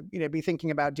answers. So, be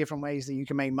thinking about different ways that you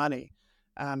can make money.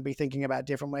 Be thinking about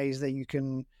different ways that you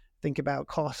can think about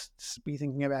costs, be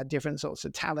thinking about different sorts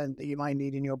of talent that you might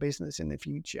need in your business in the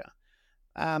future.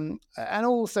 And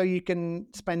also you can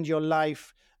spend your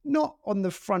life not on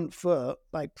the front foot,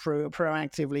 like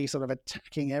proactively sort of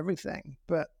attacking everything,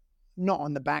 but not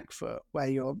on the back foot where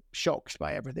you're shocked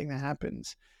by everything that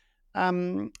happens.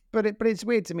 But it's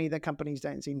weird to me that companies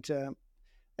don't seem to,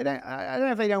 I don't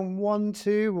know if they don't want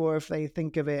to, or if they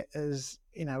think of it as,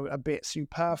 a bit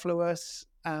superfluous.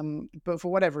 But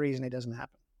for whatever reason, it doesn't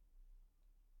happen.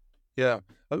 Yeah,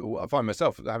 I find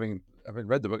myself having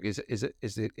read the book is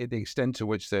the extent to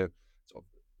which the sort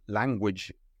of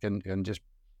language can just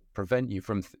prevent you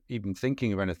from even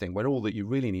thinking of anything, when all that you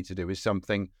really need to do is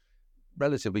something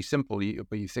relatively simple.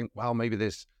 But you think, well, maybe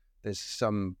there's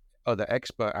some other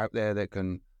expert out there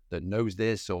that knows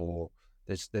this, or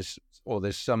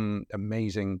there's some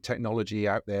amazing technology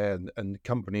out there, and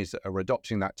companies that are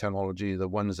adopting that technology are the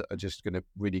ones that are just going to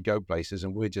really go places,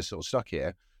 and we're just sort of stuck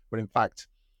here. But in fact,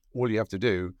 all you have to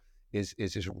do is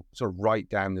just sort of write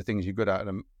down the things you're good at.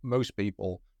 And most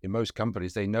people in most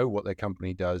companies, they know what their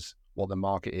company does, what the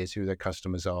market is, who their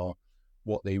customers are,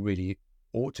 what they really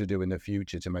ought to do in the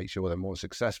future to make sure they're more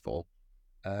successful.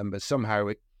 But somehow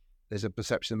there's a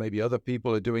perception that maybe other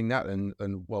people are doing that, and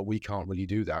well, we can't really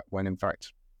do that, when in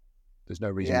fact there's no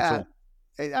reason at all.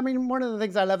 I mean, one of the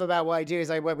things I love about what I do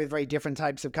is I work with very different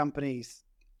types of companies.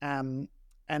 And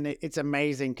it's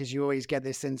amazing because you always get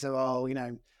this sense of,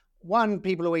 one,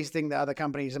 people always think that other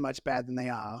companies are much better than they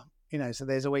are. So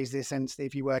there's always this sense that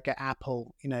if you work at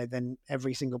Apple, then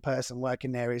every single person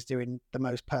working there is doing the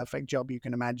most perfect job you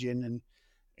can imagine.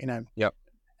 And, Yep.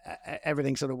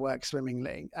 Everything sort of works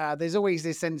swimmingly. There's always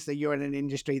this sense that you're in an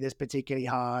industry that's particularly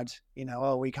hard.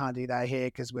 We can't do that here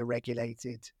because we're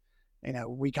regulated.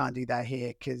 We can't do that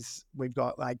here because we've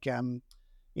got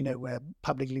we're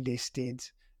publicly listed.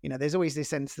 There's always this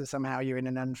sense that somehow you're in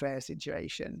an unfair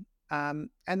situation. And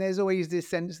there's always this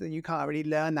sense that you can't really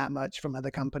learn that much from other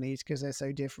companies because they're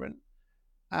so different.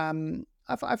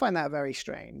 I find that very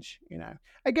strange.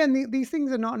 Again, these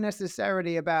things are not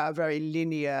necessarily about a very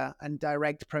linear and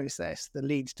direct process that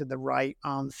leads to the right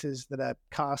answers that are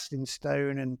cast in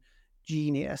stone and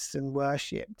genius and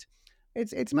worshipped.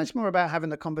 It's much more about having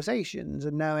the conversations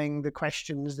and knowing the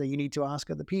questions that you need to ask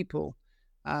other people,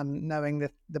 knowing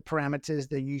the parameters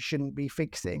that you shouldn't be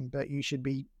fixing, but you should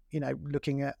be,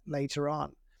 looking at later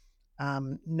on,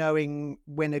 knowing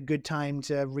when a good time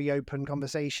to reopen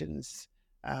conversations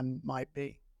might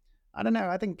be. I don't know.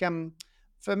 I think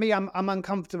for me, I'm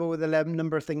uncomfortable with the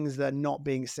number of things that are not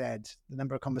being said, the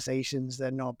number of conversations that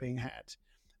are not being had.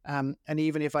 And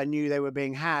even if I knew they were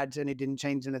being had and it didn't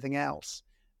change anything else,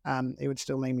 it would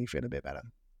still make me feel a bit better.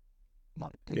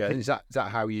 Yeah, is that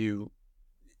how you?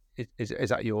 Is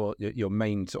that your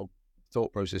main sort of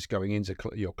thought process going into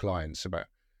your clients about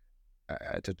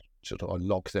to sort of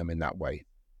unlock them in that way?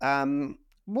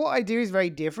 What I do is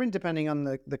very different depending on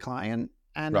the client,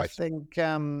 and Right. I think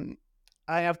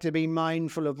I have to be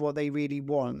mindful of what they really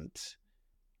want.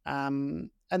 And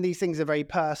these things are very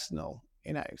personal,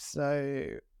 so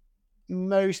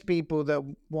most people that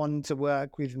want to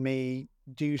work with me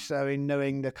do so in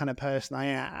knowing the kind of person I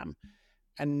am,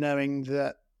 and knowing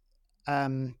that,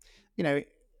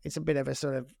 it's a bit of a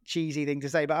sort of cheesy thing to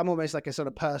say, but I'm almost like a sort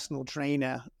of personal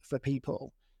trainer for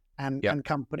people and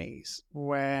companies,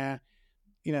 where,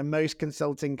 most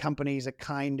consulting companies are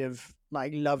kind of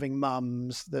like loving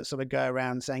mums that sort of go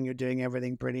around saying you're doing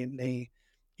everything brilliantly.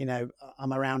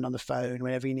 I'm around on the phone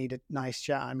whenever you need a nice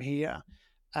chat, I'm here.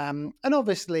 And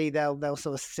obviously they'll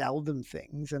sort of sell them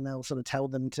things, and they'll sort of tell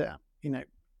them to,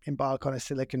 embark on a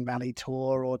Silicon Valley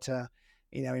tour, or to,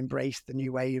 embrace the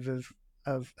new wave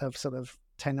of sort of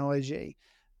technology.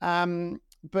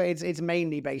 But it's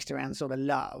mainly based around sort of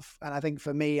love. And I think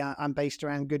for me, I'm based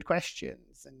around good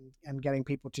questions and getting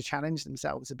people to challenge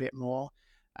themselves a bit more,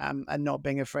 and not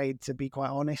being afraid to be quite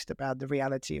honest about the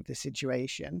reality of the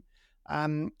situation,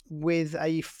 with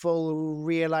a full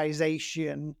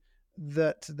realization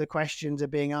that the questions are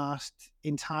being asked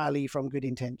entirely from good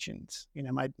intentions.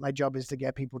 My job is to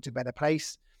get people to a better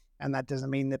place. And that doesn't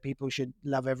mean that people should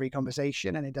love every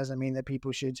conversation, and it doesn't mean that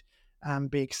people should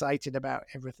be excited about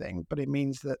everything, but it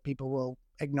means that people will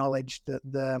acknowledge that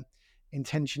the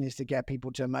intention is to get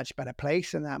people to a much better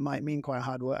place, and that might mean quite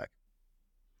hard work.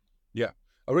 Yeah,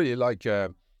 I really like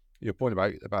your point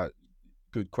about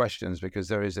good questions, because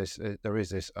there is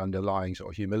this underlying sort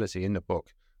of humility in the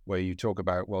book where you talk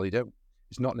about, well,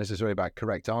 it's not necessarily about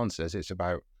correct answers, it's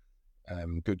about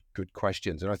good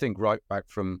questions. And I think right back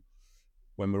from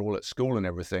when we're all at school and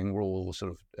everything, we're all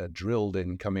sort of drilled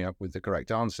in coming up with the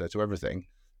correct answer to everything,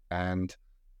 and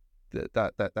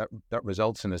that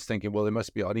results in us thinking, well,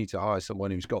 I need to hire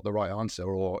someone who's got the right answer,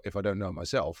 or if I don't know it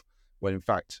myself, when in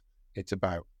fact it's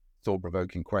about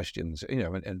thought-provoking questions,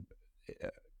 and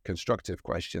constructive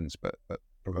questions, but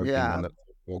provoking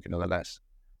nonetheless.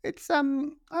 It's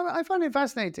I find it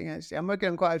fascinating, actually. I'm working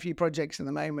on quite a few projects at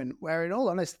the moment where, in all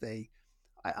honesty,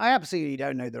 I absolutely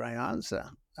don't know the right answer.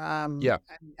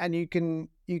 And you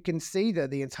can see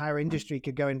that the entire industry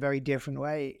could go in very different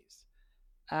ways.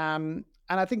 And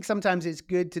I think sometimes it's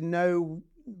good to know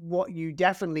what you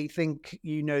definitely think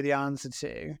you know the answer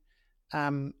to,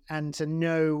 and to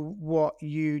know what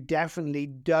you definitely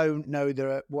don't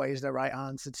know what is the right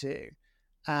answer to,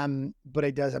 but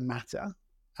it doesn't matter.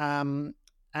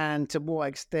 And to what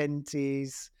extent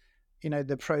is,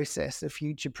 the process of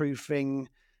future proofing,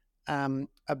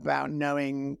 about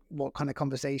knowing what kind of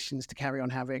conversations to carry on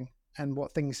having and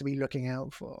what things to be looking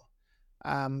out for.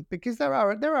 Because there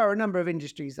are a number of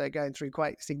industries that are going through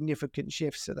quite significant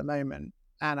shifts at the moment,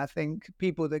 and I think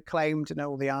people that claim to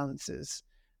know all the answers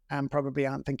probably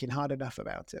aren't thinking hard enough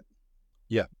about it.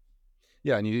 Yeah,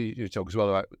 yeah, and you talk as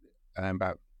well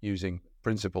about using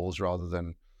principles rather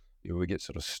than we get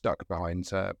sort of stuck behind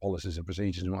policies and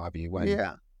procedures and what have you. When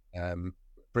Yeah,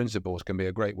 principles can be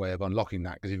a great way of unlocking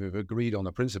that, because if you've agreed on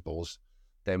the principles,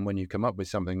 then when you come up with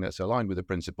something that's aligned with the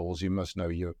principles, you must know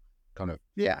you're kind of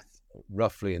yeah.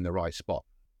 roughly in the right spot.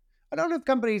 A lot of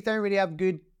companies don't really have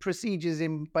good procedures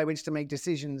in by which to make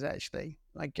decisions. Actually,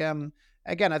 like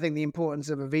again, I think the importance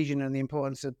of a vision and the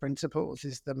importance of principles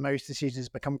is that most decisions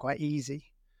become quite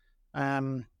easy.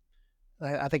 Um,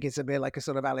 I think it's a bit like a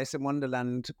sort of Alice in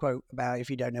Wonderland quote about if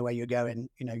you don't know where you're going,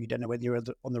 you don't know whether you're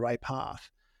on the right path.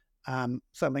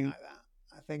 Something like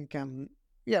that. I think,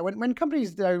 yeah, when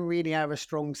companies don't really have a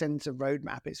strong sense of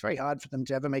roadmap, it's very hard for them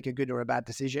to ever make a good or a bad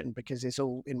decision because it's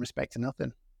all in respect to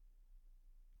nothing.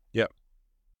 Yeah.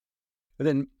 And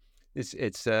then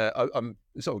I'm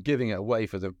sort of giving it away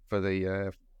for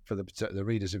the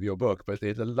readers of your book, but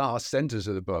the last sentence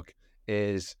of the book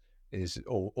is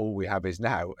all we have is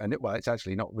now, and it's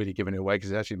actually not really giving it away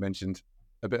because it's actually mentioned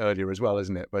a bit earlier as well,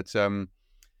 isn't it? But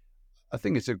I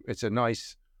think it's a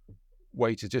nice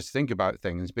way to just think about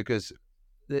things, because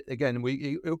again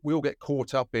we all get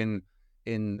caught up in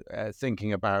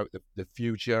thinking about the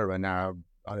future and our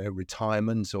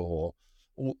retirement or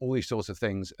all these sorts of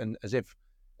things, and as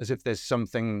if there's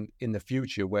something in the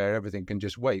future where everything can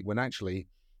just wait, when actually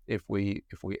if we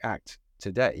act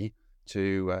today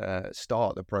to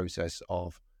start the process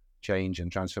of change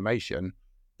and transformation,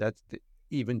 that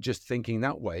even just thinking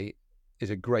that way is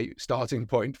a great starting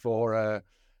point for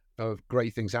of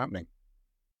great things happening.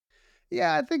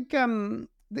 Yeah, I think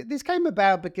this came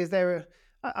about because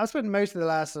I've spent most of the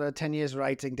last sort of 10 years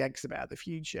writing decks about the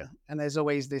future. And there's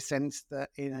always this sense that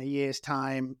in a year's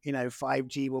time,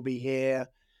 5G will be here.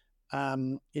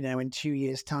 In 2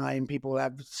 years' time, people will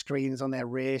have screens on their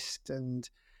wrist. And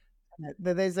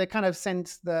there's a kind of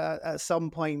sense that at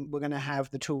some point we're going to have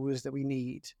the tools that we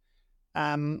need.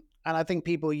 And I think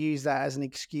people use that as an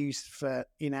excuse for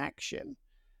inaction.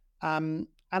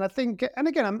 And I think, and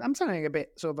again, I'm sounding a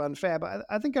bit sort of unfair, but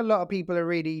I think a lot of people are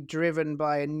really driven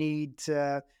by a need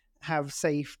to have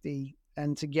safety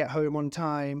and to get home on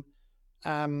time,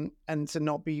 and to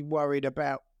not be worried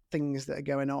about things that are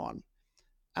going on.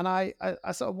 And I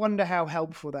sort of wonder how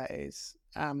helpful that is.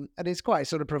 And it's quite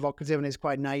sort of provocative and it's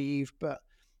quite naive, but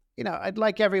I'd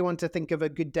like everyone to think of a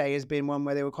good day as being one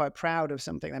where they were quite proud of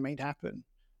something they made happen.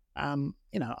 I'm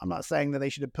not saying that they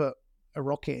should have put a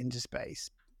rocket into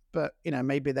space, but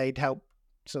maybe they'd help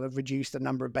sort of reduce the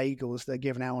number of bagels they're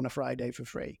given out on a Friday for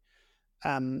free.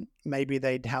 Maybe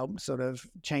they'd help sort of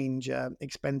change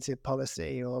expensive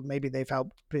policy, or maybe they've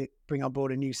helped bring on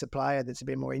board a new supplier that's a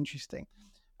bit more interesting.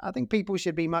 I think people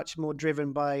should be much more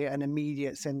driven by an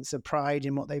immediate sense of pride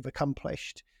in what they've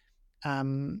accomplished.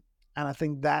 And I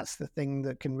think that's the thing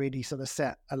that can really sort of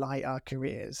set alight our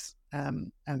careers,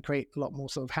 and create a lot more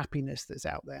sort of happiness that's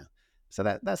out there. So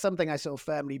that's something I sort of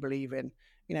firmly believe in.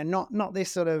 Not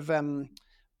this sort of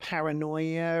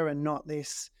paranoia and not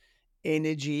this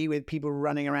energy with people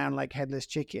running around like headless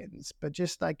chickens, but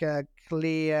just like a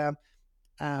clear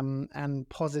and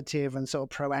positive and sort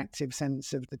of proactive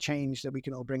sense of the change that we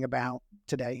can all bring about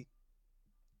today.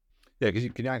 Yeah, because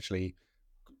you can actually,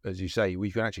 as you say,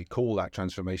 we can actually call that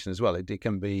transformation as well. It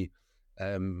can be,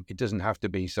 it doesn't have to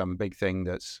be some big thing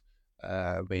that's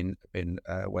been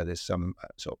where there's some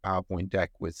sort of PowerPoint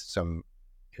deck with some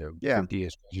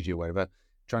 50-year strategy or whatever.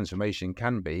 Transformation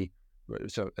can be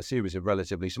a series of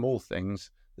relatively small things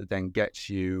that then gets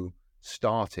you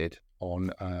started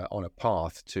on a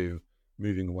path to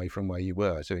moving away from where you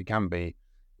were. So it can be,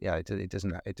 it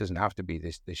doesn't have to be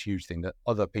this huge thing that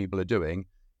other people are doing.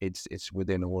 It's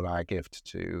within all our gift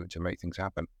to make things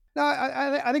happen. No,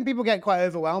 I think people get quite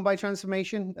overwhelmed by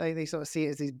transformation. They sort of see it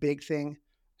as this big thing,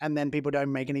 and then people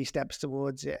don't make any steps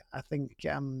towards it. I think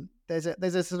there's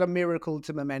a sort of miracle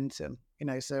to momentum.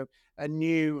 So a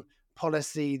new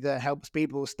policy that helps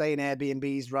people stay in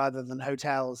Airbnbs rather than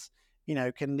hotels,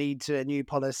 can lead to a new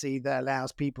policy that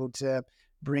allows people to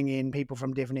bring in people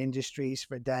from different industries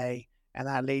for a day. And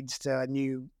that leads to a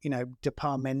new,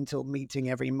 departmental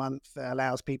meeting every month that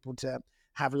allows people to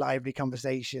have lively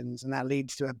conversations, and that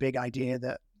leads to a big idea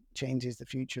that changes the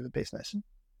future of the business.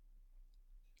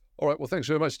 All right. Well, thanks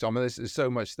very much, Tom. There's so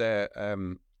much there,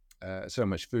 so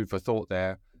much food for thought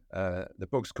there. The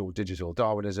book's called Digital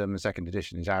Darwinism. The second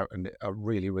edition is out, and I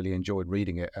really, really enjoyed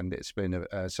reading it. And it's been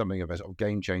something of a sort of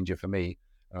game changer for me.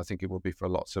 And I think it will be for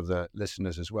lots of the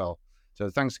listeners as well. So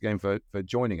thanks again for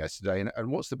joining us today.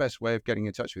 And what's the best way of getting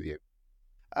in touch with you?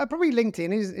 Probably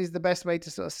LinkedIn is the best way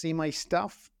to sort of see my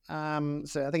stuff. So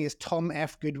I think it's Tom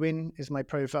F. Goodwin is my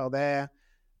profile there.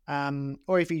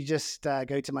 Or if you just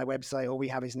go to my website,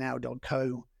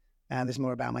 allwehaveisnow.co, there's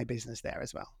more about my business there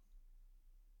as well.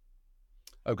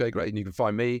 Okay, great. And you can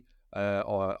find me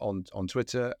on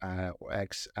Twitter, or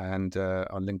X, and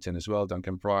on LinkedIn as well,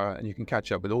 Duncan Prior. And you can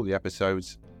catch up with all the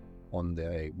episodes on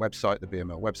the website, the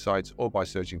BML website, or by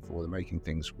searching for the Making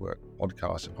Things Work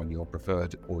podcast on your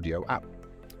preferred audio app.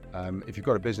 If you've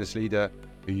got a business leader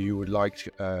who you would like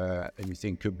and you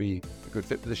think could be a good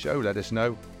fit for the show, let us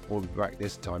know. We'll be back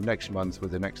this time next month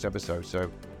with the next episode. So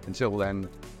until then,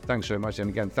 thanks very much. And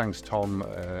again, thanks, Tom,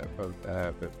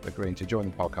 for agreeing to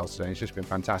join the podcast today. It's just been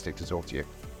fantastic to talk to you.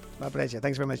 My pleasure.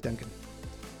 Thanks very much, Duncan.